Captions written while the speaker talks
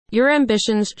Your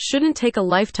ambitions shouldn't take a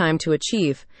lifetime to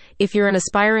achieve. If you're an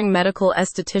aspiring medical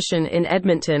esthetician in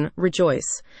Edmonton, rejoice.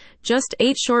 Just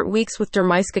 8 short weeks with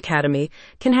Dermaisk Academy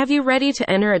can have you ready to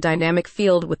enter a dynamic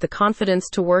field with the confidence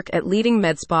to work at leading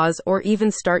med spas or even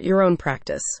start your own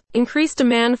practice. Increased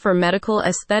demand for medical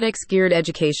aesthetics-geared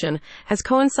education has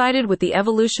coincided with the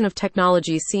evolution of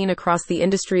technology seen across the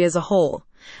industry as a whole.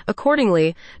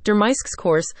 Accordingly, Dermaisk's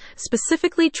course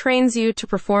specifically trains you to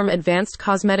perform advanced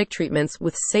cosmetic treatments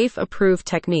with safe, approved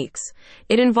techniques.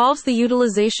 It involves the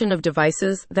utilization of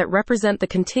devices that represent the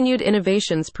continued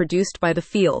innovations produced by the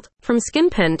field. From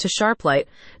skin pen to sharp light,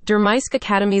 Dermaisk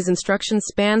Academy's instruction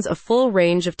spans a full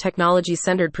range of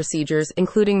technology-centered procedures,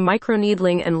 including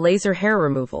microneedling and laser hair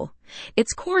removal.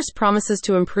 Its course promises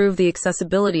to improve the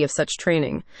accessibility of such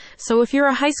training. So if you're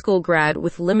a high school grad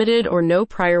with limited or no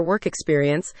prior work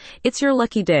experience, it's your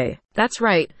lucky day. That's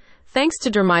right. Thanks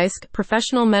to Dermaisk,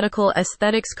 professional medical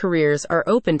aesthetics careers are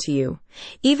open to you,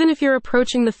 even if you're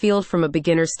approaching the field from a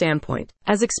beginner standpoint.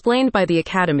 As explained by the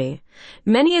Academy,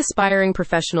 many aspiring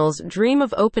professionals dream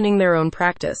of opening their own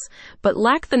practice, but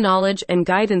lack the knowledge and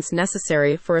guidance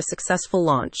necessary for a successful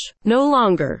launch. No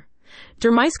longer.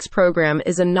 Dermaisk's program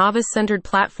is a novice-centered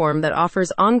platform that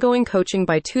offers ongoing coaching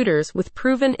by tutors with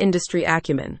proven industry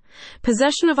acumen.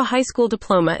 Possession of a high school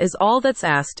diploma is all that's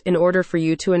asked in order for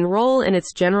you to enroll in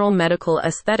its general medical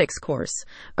aesthetics course,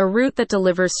 a route that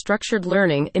delivers structured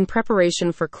learning in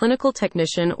preparation for clinical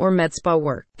technician or med spa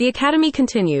work. The Academy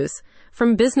continues.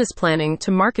 From business planning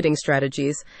to marketing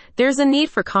strategies, there's a need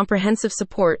for comprehensive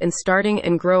support in starting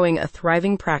and growing a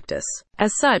thriving practice.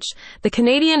 As such, the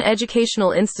Canadian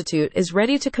Educational Institute is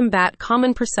ready to combat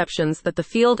common perceptions that the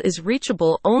field is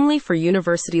reachable only for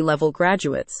university-level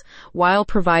graduates, while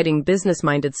providing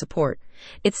business-minded support.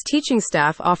 Its teaching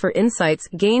staff offer insights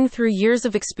gained through years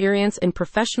of experience in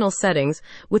professional settings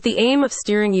with the aim of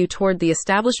steering you toward the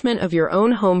establishment of your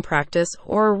own home practice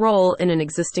or a role in an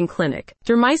existing clinic.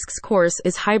 Dermaisk's course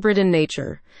is hybrid in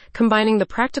nature, combining the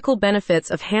practical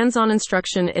benefits of hands-on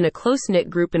instruction in a close-knit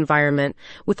group environment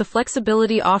with the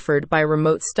flexibility offered by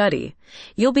remote study.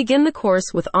 You'll begin the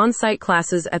course with on-site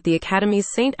classes at the Academy's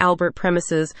St. Albert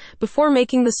premises before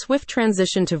making the swift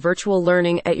transition to virtual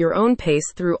learning at your own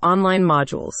pace through online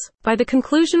modules. By the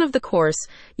conclusion of the course,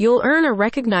 you'll earn a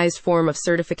recognized form of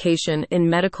certification in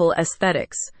medical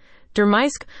aesthetics.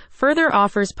 Dermaisk further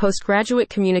offers postgraduate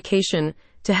communication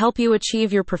to help you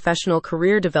achieve your professional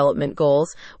career development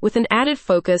goals with an added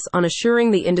focus on assuring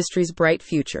the industry's bright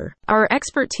future. Our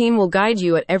expert team will guide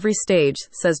you at every stage,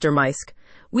 says Dermaisk.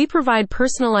 We provide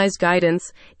personalized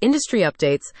guidance, industry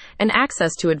updates, and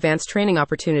access to advanced training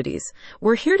opportunities.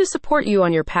 We're here to support you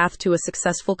on your path to a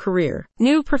successful career.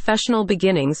 New professional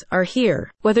beginnings are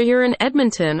here. Whether you're in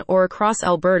Edmonton or across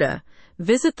Alberta,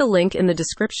 visit the link in the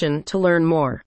description to learn more.